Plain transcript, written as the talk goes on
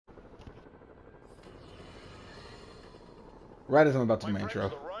Right as I'm about to do my My intro.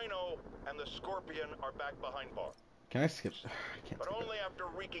 friends, the Rhino and the Scorpion are back behind bars, Can I skip? I can't but skip it. only after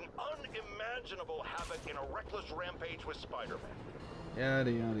wreaking unimaginable havoc in a reckless rampage with Spider-Man.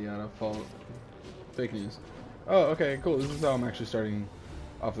 Yada yada yada. Fault. Fake news. Oh, okay, cool. This is how I'm actually starting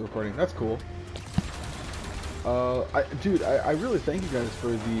off the recording. That's cool. Dude, I really thank you guys for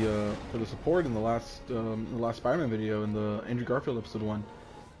the support in the last Spider-Man video and the Andrew Garfield episode one.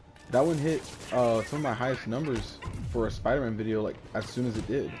 That one hit some of my highest numbers for a Spider-Man video like as soon as it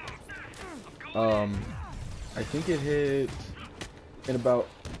did. Um, I think it hit in about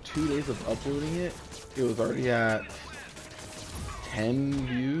 2 days of uploading it. It was already at 10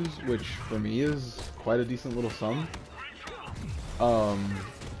 views, which for me is quite a decent little sum. Um,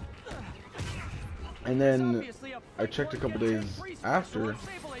 and then I checked a couple days after,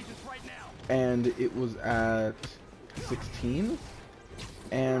 and it was at 16,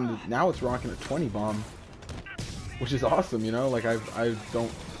 and now it's rocking a 20 bomb, which is awesome, you know. Like I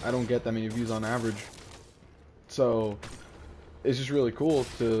don't get that many views on average, so it's just really cool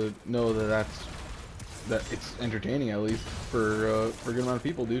to know that it's entertaining, at least for a good amount of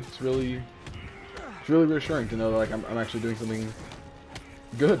people, dude. It's really reassuring to know that like I'm actually doing something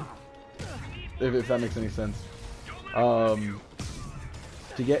good, if that makes any sense. To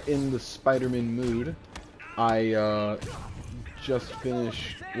get in the Spider-Man mood, I just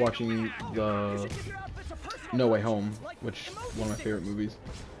finished watching the No Way Home, which is one of my favorite movies.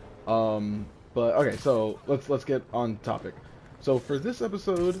 But okay, so let's get on topic. So for this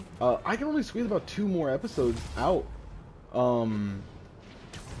episode, I can only squeeze about 2 more episodes out. Um,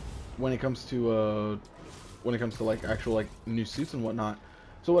 when it comes to like actual like new suits and whatnot.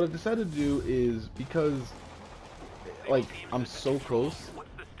 So what I've decided to do is, because like I'm so close,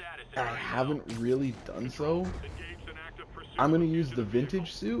 I haven't really done so. I'm gonna use the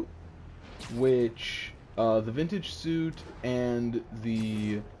vintage suit, which the vintage suit and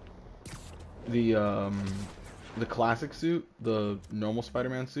the classic suit, the normal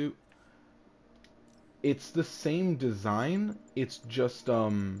Spider-Man suit. It's the same design. It's just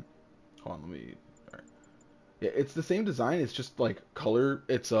hold on, let me. Alright. Yeah, it's the same design. It's just like color.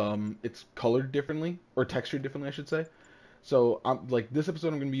 It's colored differently, or textured differently, I should say. So I'm like, this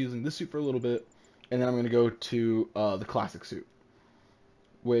episode I'm gonna be using this suit for a little bit, and then I'm gonna go to the classic suit.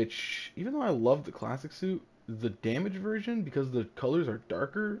 Which, even though I love the classic suit, the damage version, because the colors are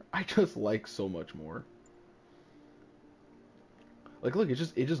darker, I just like so much more. Like, look, it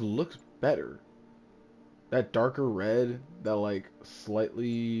just looks better. That darker red, that like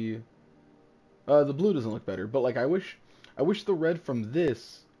slightly the blue doesn't look better, but like I wish the red from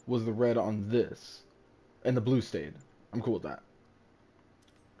this was the red on this and the blue stayed. I'm cool with that.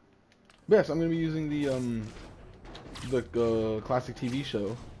 But yes, I'm gonna be using the classic TV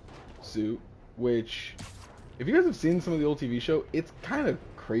show suit, which, if you guys have seen some of the old TV show, it's kind of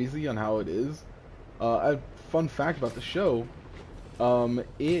crazy on how it is. A fun fact about the show,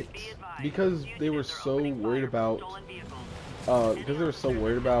 it because they were so worried about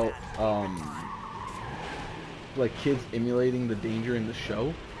like kids emulating the danger in the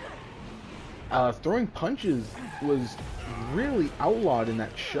show. Throwing punches was really outlawed in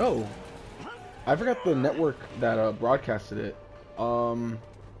that show. I forgot the network that broadcasted it.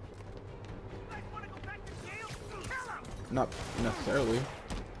 Not necessarily.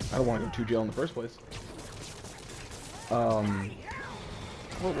 I don't want to go to jail in the first place.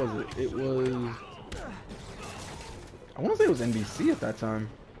 What was it? It was, I want to say it was NBC at that time.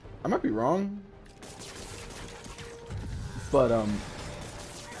 I might be wrong, but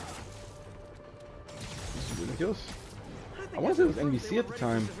this is ridiculous. I want to say it was NBC at the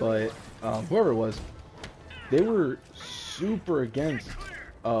time, but whoever it was, they were super against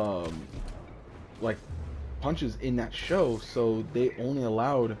like punches in that show, so they only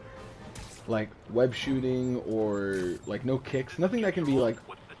allowed like web shooting or like no kicks, nothing that can be like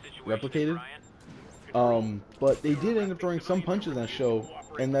replicated. But they did end up throwing some punches in that show,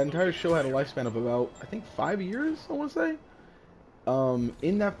 and that entire show had a lifespan of about, I think, 5 years, I want to say.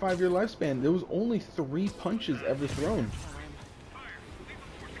 In that 5-year lifespan, there was only 3 punches ever thrown.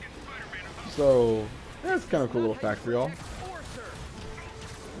 So that's kind of a cool little fact for y'all.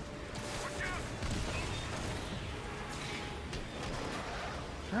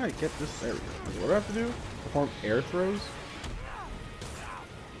 How do I get this? There we go. What do I have to do? Perform air throws?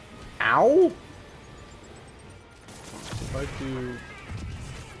 Ow! If I do...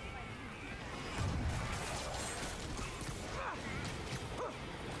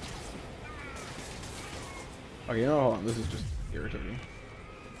 Okay, no, hold on. This is just irritating.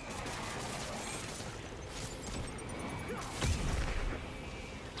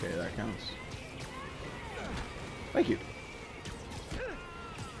 Okay, that counts. Thank you.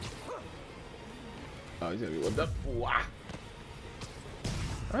 Oh, he's gonna be whipped up. Wah.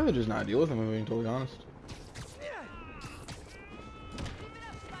 I'd rather just not deal with him, if I'm being totally honest.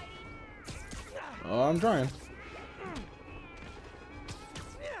 Oh, I'm trying.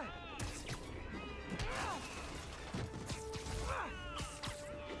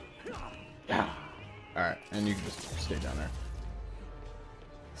 Yeah. Alright, and you can just stay down there.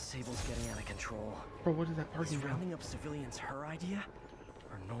 Sable's getting out of control. Bro, what is that parking Is van? rounding up civilians her idea?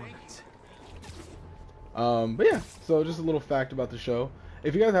 Or Norman's? But yeah, so just a little fact about the show.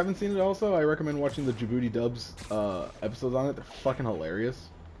 If you guys haven't seen it also, I recommend watching the Djibouti Dubs episodes on it. They're fucking hilarious.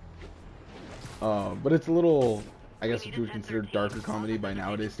 But it's a little, I guess what you would consider darker comedy by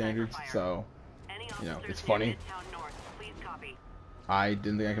nowadays standards, so, you know, it's funny. I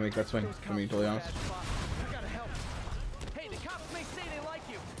didn't think I could make that swing, to be totally honest. I gotta help. Hey, the cops may say they like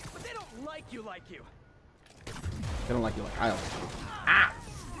you, but they don't like you like you. They don't like you like I like you. Ah!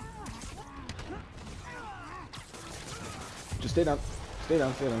 Just stay down. Stay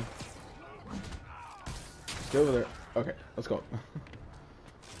down, stay down. Stay over there. Okay, let's go.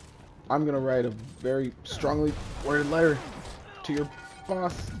 I'm gonna write a very strongly worded letter to your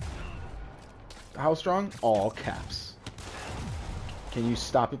boss. How strong? All caps. Can you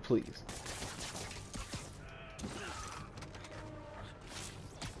stop it, please?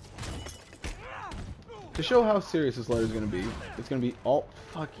 To show how serious this letter is gonna be, it's gonna be all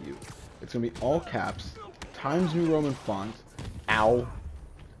fuck you. It's gonna be all caps, Times New Roman font, ow,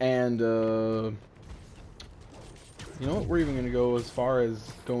 and you know what? We're even gonna go as far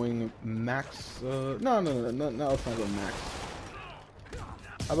as going max. No, let's not go max.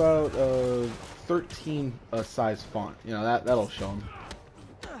 How about 13 size font? You know that'll show them.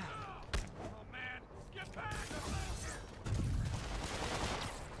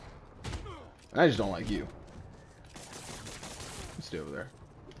 And I just don't like you. Stay over there.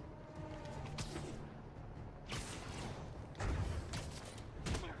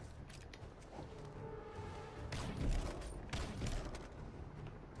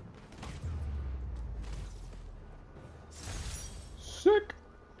 Sick.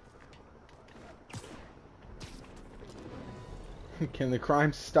 Can the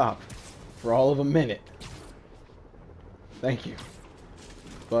crime stop for all of a minute? Thank you.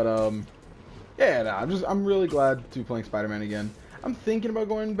 But yeah, no, I'm really glad to be playing Spider-Man again. I'm thinking about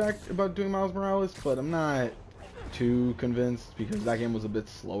going back about doing Miles Morales, but I'm not too convinced because that game was a bit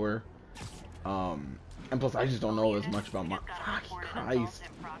slower. And plus I just don't know as much about my fucking Christ.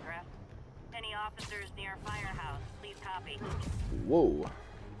 Any officers near firehouse, please copy. Whoa.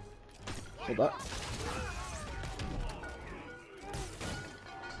 Hold up.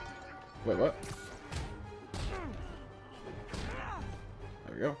 Wait, what?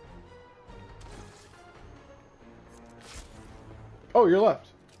 There we go. Oh, you're left.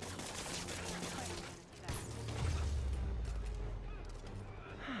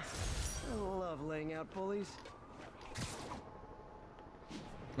 I love laying out bullies.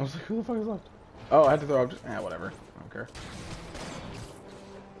 I was like, who the fuck is left? Oh, I had to throw up. Whatever. I don't care.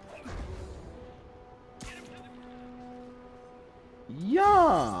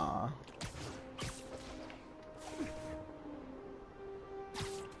 Yeah.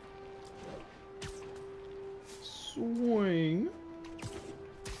 Swing.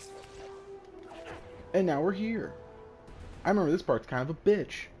 And now we're here. I remember this part's kind of a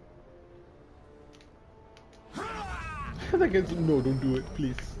bitch. That guy's no, don't do it,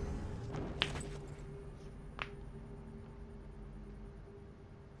 please.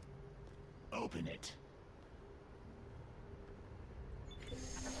 Open it.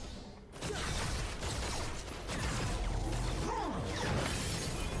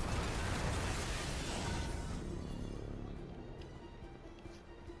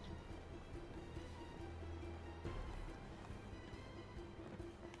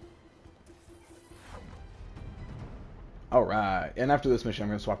 Alright, and after this mission I'm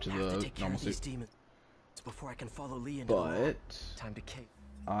gonna swap to Have to the take care normal of these suit. demons before I can follow Lee into the wall. But Time to kill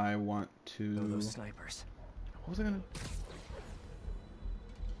I want to those snipers. what was I gonna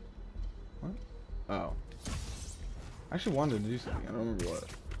what? Oh. I actually wanted to do something, I don't remember what.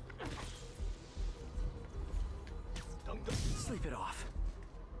 Sleep it off.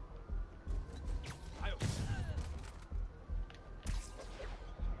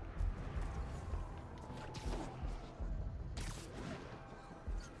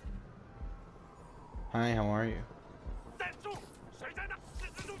 Hi, how are you?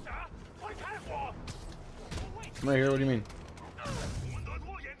 I'm right here, what do you mean?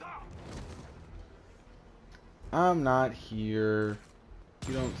 I'm not here.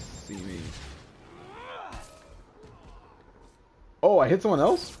 You don't see me. Oh, I hit someone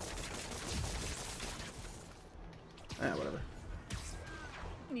else? Whatever.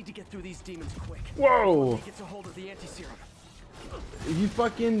 Need to get through these demons quick. Whoa! He gets a hold of the anti-serum. You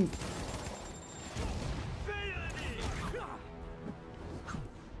fucking...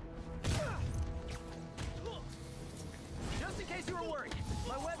 Just in case you were worried,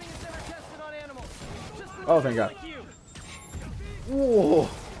 my webbing is never tested on animals. Just for Oh, thank God. like you. Whoa!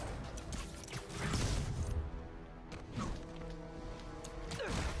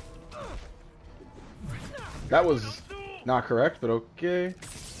 That was not correct, but okay.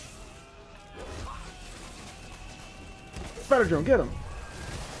 Spider drone, get him!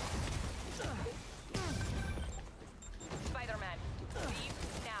 Spider-Man, leave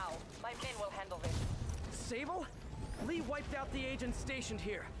now. My men will handle this. Sable? Lee wiped out the agents stationed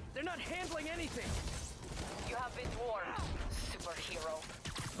here. They're not handling anything. You have been warned, superhero.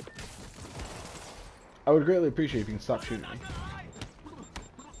 I would greatly appreciate if you can stop shooting me.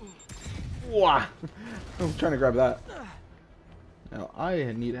 Wah! I'm trying to grab that. Now,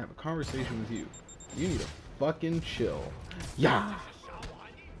 I need to have a conversation with you. You need to fucking chill. Yeah!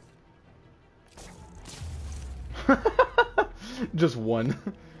 Just one.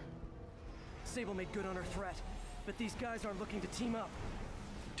 Sable made good on her threat, but these guys aren't looking to team up.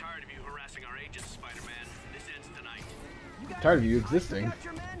 Tired of you harassing our agents, Spider-Man. This ends tonight. You guys Tired of you you existing. got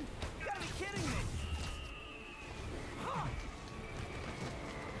your men? You gotta be kidding me.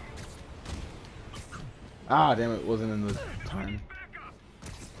 Ah, damn it, wasn't in the time.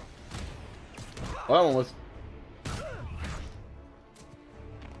 Oh, that one was.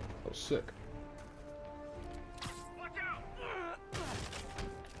 Oh, sick.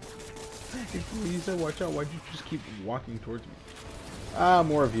 You said watch out, why'd you just keep walking towards me? Ah,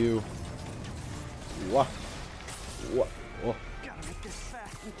 more of you. Wah. Wah. Oh. Gotta make this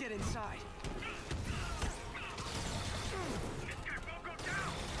fast and get inside.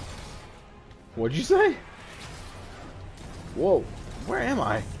 What'd you say? Whoa, where am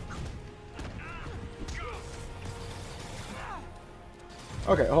I?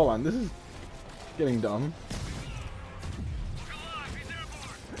 Okay, hold on, this is getting dumb.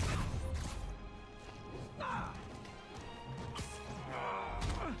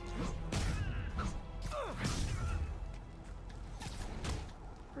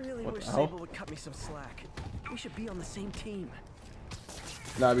 Really What wish the hell? Sable would cut me some slack. We should be on the same team.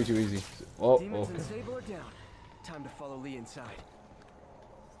 That'd be too easy. Oh, Demons okay. and Sable are down. Time to follow Lee inside.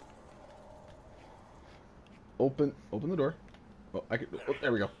 Open the door. Oh, I can. Oh,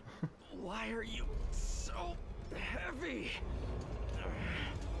 there we go. Why are you so heavy?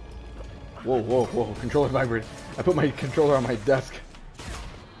 Whoa, whoa, whoa! Controller vibrated. I put my controller on my desk.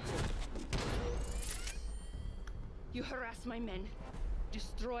 You harass my men,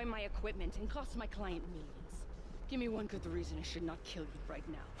 destroy my equipment, and cost my client millions. Give me one good reason I should not kill you right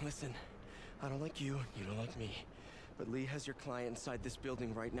now. Listen, I don't like you, you don't like me. But Lee has your client inside this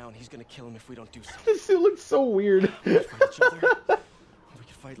building right now, and he's gonna kill him if we don't do something. This suit looks so weird. Fight each other. We could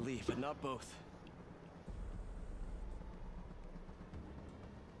fight Lee, but not both.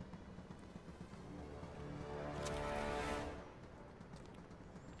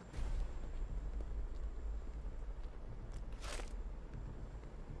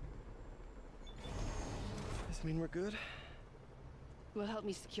 This mean we're good? You will help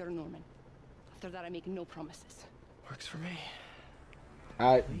me secure Norman. After that, I make no promises. Works for me.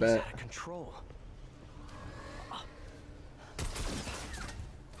 I Lee's bet. out of control.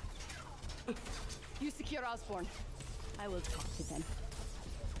 You secure Osborn. I will talk to them.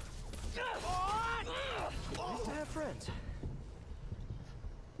 Nice to have friends.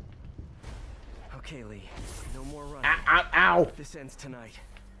 Okay, Lee. No more running. Ow, ow! This ends tonight.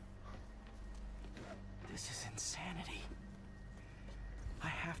 This is insanity. I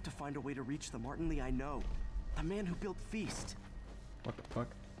have to find a way to reach the Martin Lee I know. The man who built Feast. What the fuck?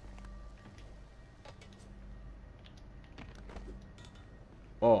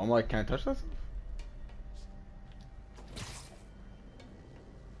 Oh, I'm like, can't touch that stuff?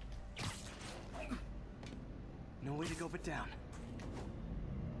 No way to go but down.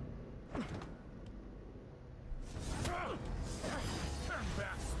 Turn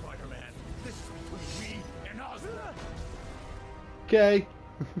back, Spider-Man. This is between me and Osborn. Okay.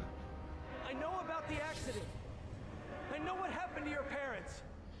 I know about the accident. I know what happened to your parents.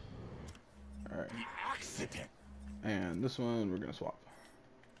 Alright. The accident. And this one, we're gonna swap.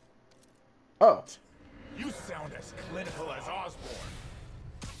 Oh. You sound as clinical as Osborn.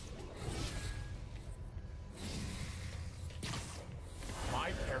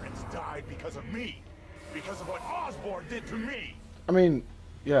 My parents died because of me. Because of what Osborn did to me. I mean,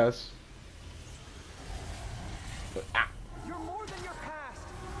 yes. But, ah. You're more than your past.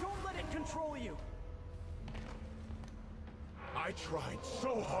 Don't let it control you. I tried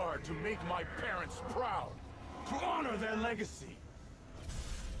so hard to make my parents proud, to honor their legacy.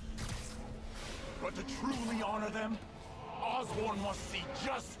 But to truly honor them, Osborn must see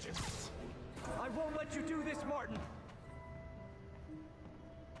justice. I won't let you do this, Martin.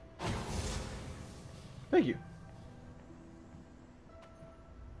 Thank you.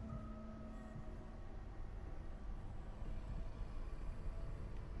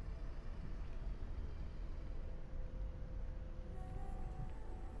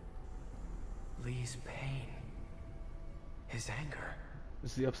 Lee's pain. His anger.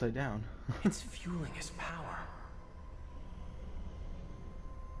 This is the Upside Down. It's fueling his power.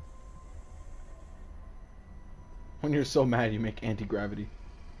 When you're so mad, you make anti-gravity.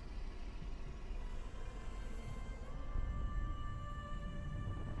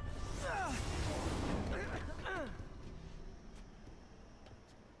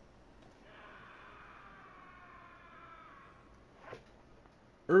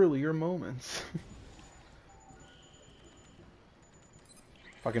 Earlier moments.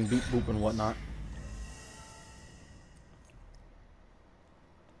 Fucking beep boop and whatnot.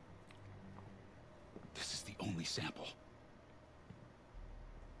 This is the only sample.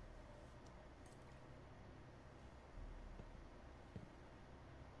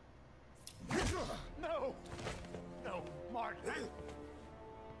 No! No, Martin!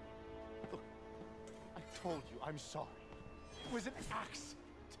 Look, I told you I'm sorry. It was an accident.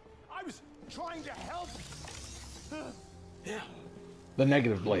 I was trying to help. Yeah. The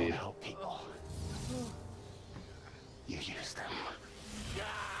negative blade. Help people. You use them.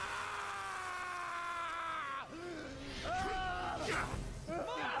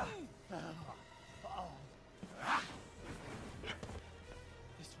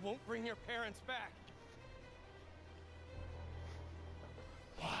 This won't bring your parents back.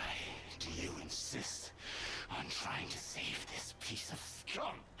 Why do you insist on trying to save this piece of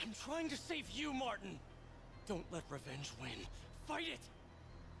scum? I'm trying to save you, Martin. Don't let revenge win. Fight it!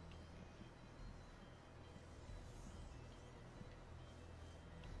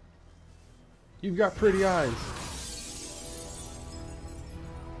 You've got pretty eyes.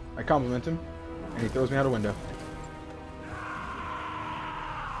 I compliment him, and he throws me out a window.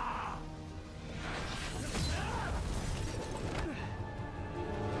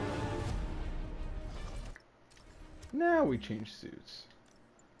 Now we change suits.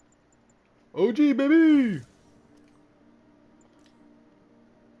 OG, baby!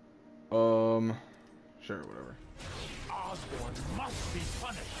 Sure, whatever. Osborn must be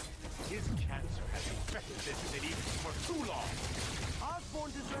punished. His cancer has infected this city for too long.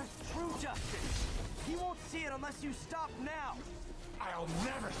 Osborn deserves true justice. He won't see it unless you stop now. I'll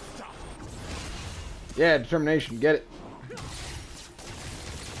never stop. Yeah, determination, get it.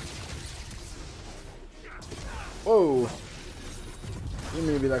 Whoa. You didn't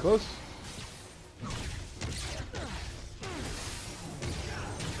mean to be that close.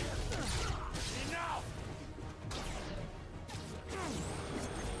 Enough!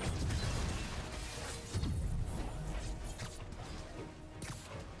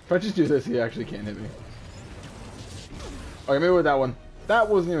 If I just do this, he actually can't hit me. Okay, maybe with that one. That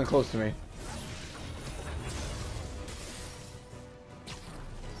wasn't even close to me.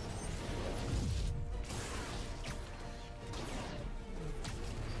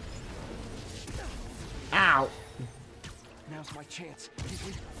 Ow! Now's my chance. This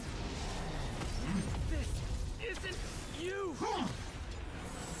isn't you!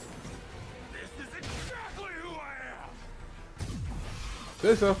 This is exactly who I am!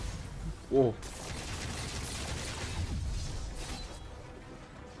 Say so. Whoa.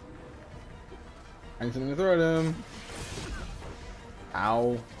 I need something to throw at him.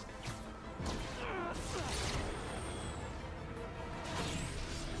 Ow.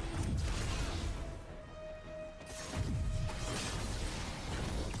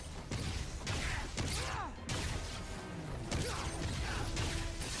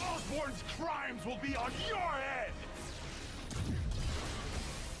 Osborn's crimes will be on your head!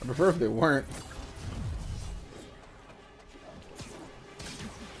 I prefer if they weren't.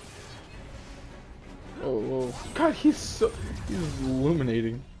 Oh, whoa. God, he's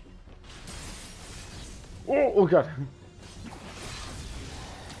illuminating. Oh, oh God.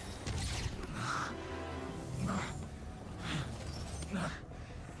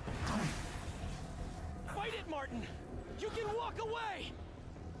 Fight it, Martin! You can walk away!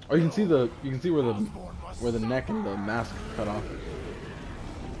 Oh, you can see where the neck and the mask cut off.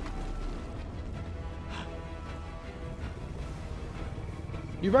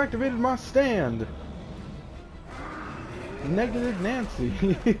 You've activated my stand. Negative Nancy.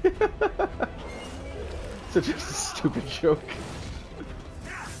 Such a stupid joke.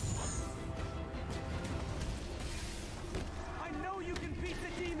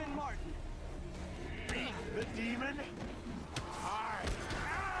 the demon? I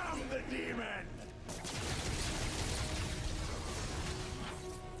am the demon!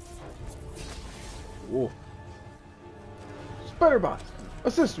 Whoa. Spider-Bot,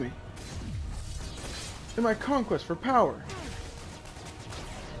 assist me in my conquest for power.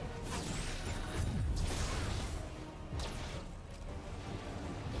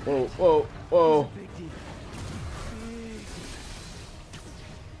 Whoa, whoa, whoa. Big deal.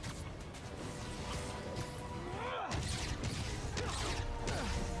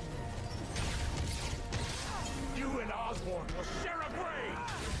 You and Osborn will share a grave!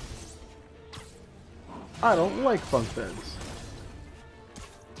 I don't like bunk beds.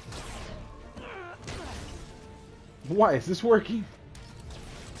 Why is this working?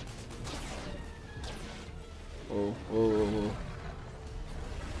 Whoa, whoa, whoa, whoa.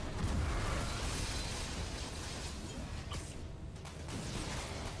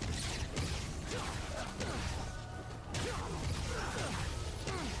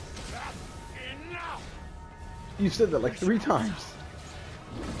 Enough! You've said that like 3 times.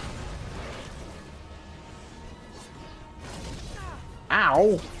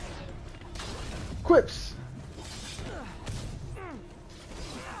 Ow! Quips!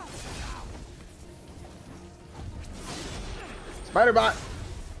 Spider-Bot!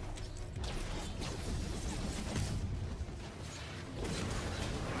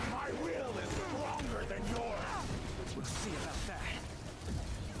 My will is stronger than yours! We'll see about that.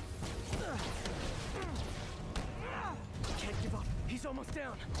 Can't give up. He's almost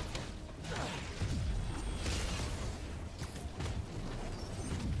down.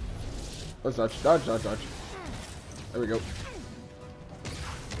 Let's dodge, dodge, dodge, dodge. There we go.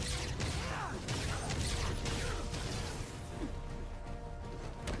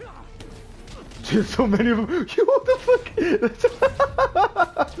 There's so many of them. What the fuck?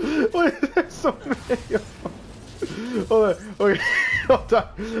 Why is there so many of them? Hold on. Okay. Hold on.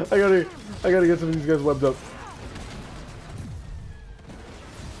 I gotta get some of these guys webbed up.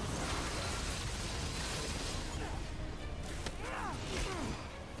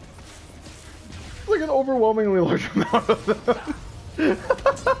 It's like an overwhelmingly large amount of them.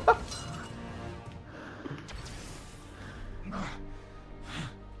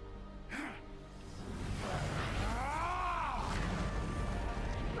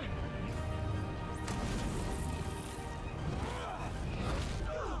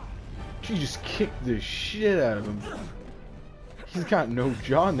 She just kicked the shit out of him. He's got no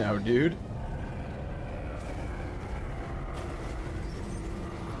jaw now, dude.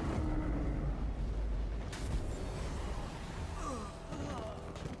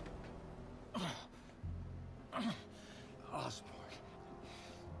 Osborn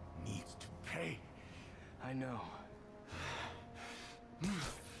needs to pay. I know.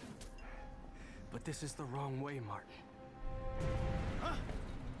 But this is the wrong way, Martin.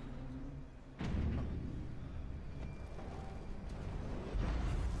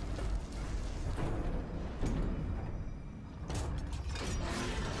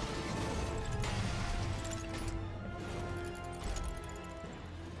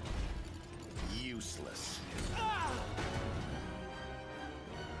 Useless.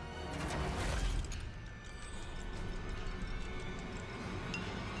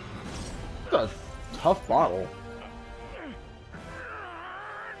 That's a tough bottle.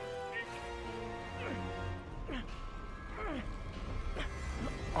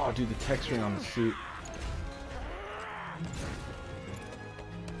 Oh, dude, the texturing on the suit.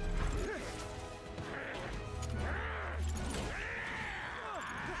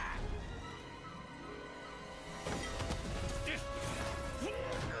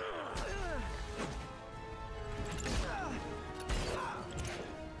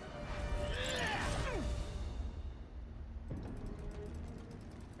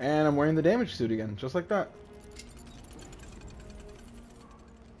 And I'm wearing the damage suit again, just like that.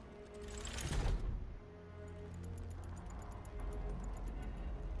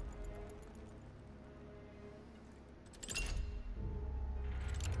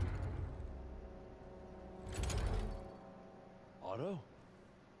 Otto?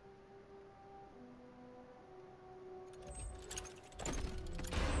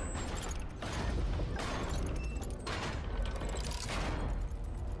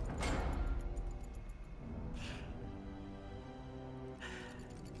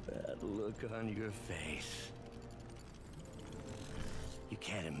 That look on your face. You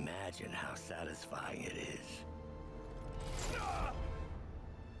can't imagine how satisfying it is.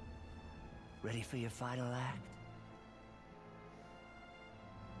 Ready for your final act?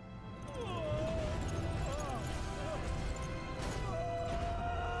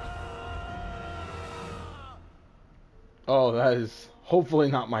 Oh, that is hopefully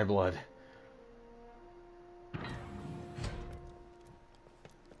not my blood.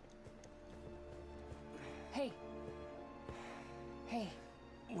 Hey. Hey.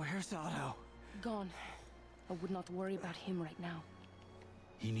 Where's Otto? Gone. I would not worry about him right now.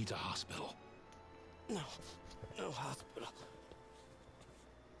 He needs a hospital. No. No hospital.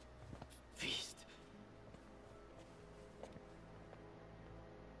 Feast.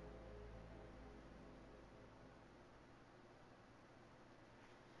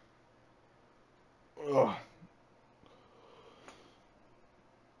 Ugh.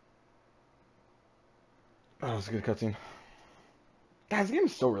 Oh, that's a good cutscene. Guys, the game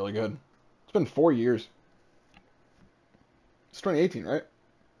is still really good. It's been 4 years. It's 2018, right?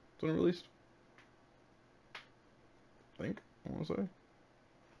 It's when it released. I think. I want to say.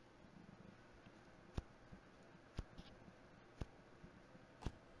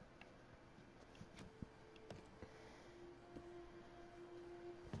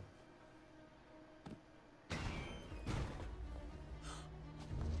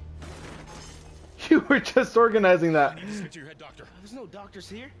 You were just organizing that. I need to speak to your head doctor. There's no doctors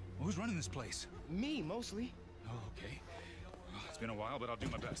here. Who's running this place? Me, mostly. Oh, okay. Well, it's been a while, but I'll do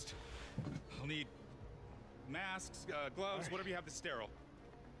my best. I'll need masks, gloves, whatever you have that's sterile.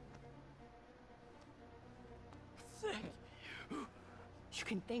 Thank you. You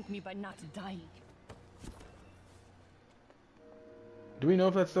can thank me by not dying. Do we know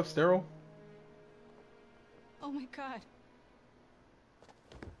if that stuff's sterile? Oh my god.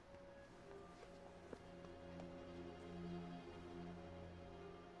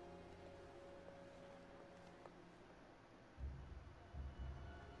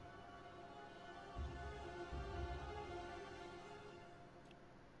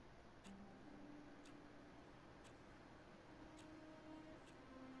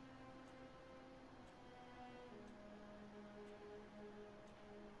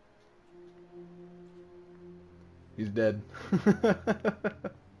 He's dead.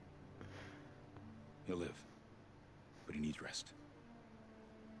 He'll live, but he needs rest.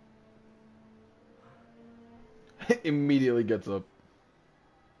 Immediately gets up.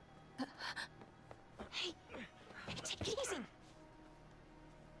 Hey, take it easy.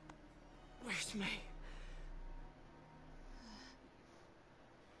 Where's May?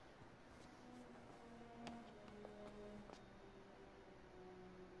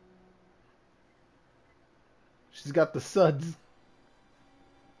 She's got the suds.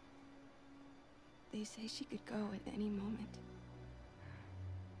 They say she could go at any moment.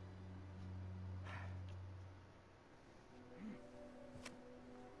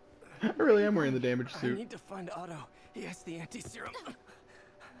 I really am wearing the damaged I suit. need to find Otto. He has the anti-serum. I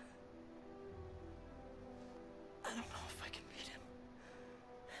don't know if I can beat him.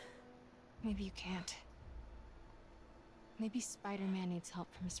 Maybe you can't. Maybe Spider-Man needs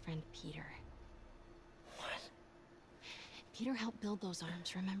help from his friend Peter. What? Peter helped build those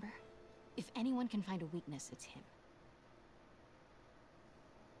arms, remember? If anyone can find a weakness, it's him.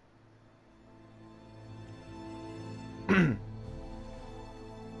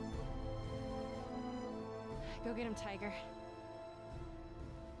 Go get him, Tiger.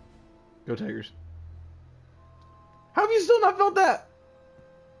 Go Tigers. How have you still not felt that?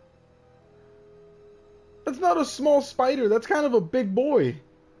 That's not a small spider. That's kind of a big boy.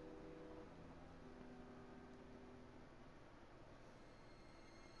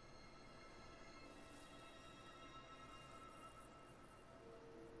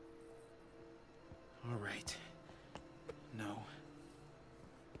 All right. No.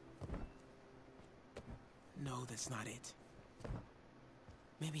 No, that's not it.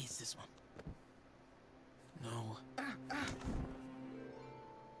 Maybe it's this one. No.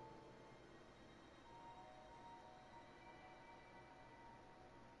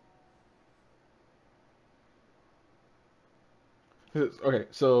 Okay,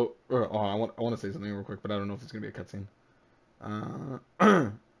 so I want to say something real quick, but I don't know if it's gonna be a cutscene.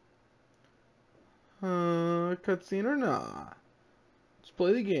 Cutscene or not? Let's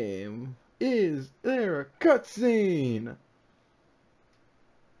play the game. Is there a cutscene?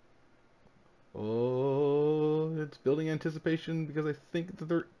 Oh, it's building anticipation because I think that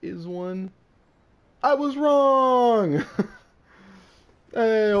there is one. I was wrong.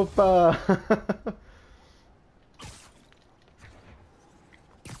 Hey, Opa.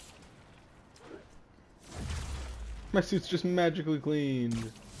 My suit's just magically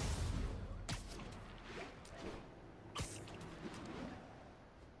cleaned.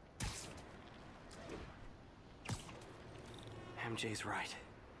 MJ's right.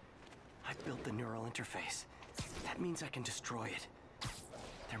 I built the neural interface. That means I can destroy it.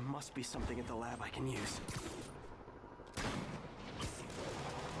 There must be something at the lab I can use.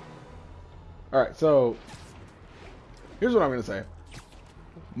 Alright, so here's what I'm gonna say.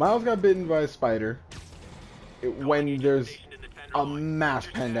 Miles got bitten by a spider when there's a mass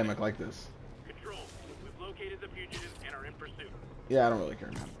pandemic like this. Control, we've located the fugitive and are in pursuit. Yeah, I don't really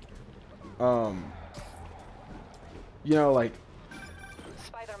care, man. You know, like,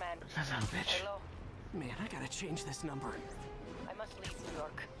 Spider-Man. son of a bitch. Hello. Man, I gotta change this number. I must leave New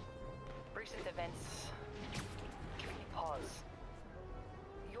York. Recent events give me pause.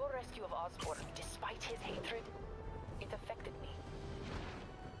 Your rescue of Osborn, despite his hatred, it affected me.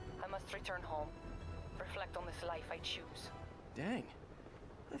 I must return home, reflect on this life I choose. Dang.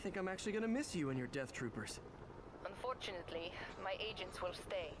 I think I'm actually gonna miss you and your death troopers. Unfortunately, my agents will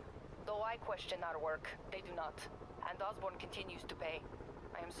stay. Though I question our work, they do not. And Osborn continues to pay.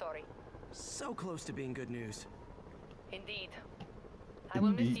 I am sorry. So close to being good news. Indeed. I will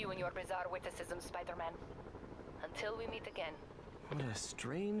miss Indeed. you and your bizarre witticism, Spider-Man. Until we meet again. What a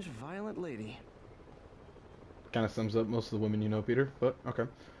strange, violent lady. Kind of sums up most of the women you know, Peter, but okay.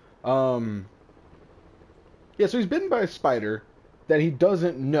 Yeah, so he's bitten by a spider that he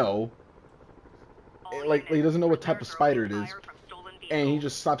doesn't know. Like, he doesn't know what type of spider it is. And he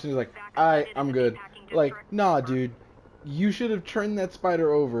just stops and he's like, I'm good. Like, nah, dude. You should have turned that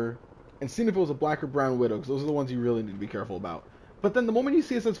spider over and seen if it was a black or brown widow, because those are the ones you really need to be careful about. But then the moment you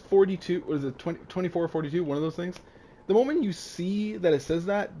see it says 42, what is it, 24 or 42, one of those things? The moment you see that it says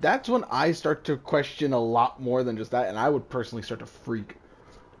that, that's when I start to question a lot more than just that, and I would personally start to freak.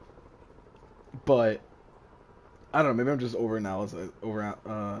 But, I don't know, maybe I'm just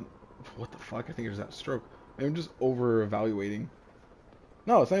what the fuck? I think it was that stroke. Maybe I'm just over-evaluating.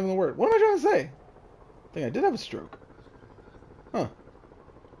 No, it's not even the word. What am I trying to say? I think I did have a stroke. Huh.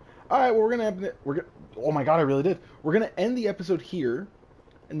 Alright, well, oh my god, I really did. We're gonna end the episode here,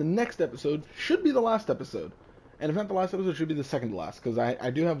 and the next episode should be the last episode. And if not the last episode, it should be the second to last, because I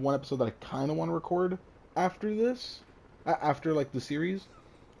do have one episode that I kind of want to record after this, after, like, the series.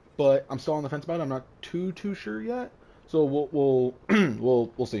 But I'm still on the fence about it. I'm not too sure yet. So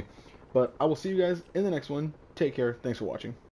we'll see. But I will see you guys in the next one. Take care. Thanks for watching.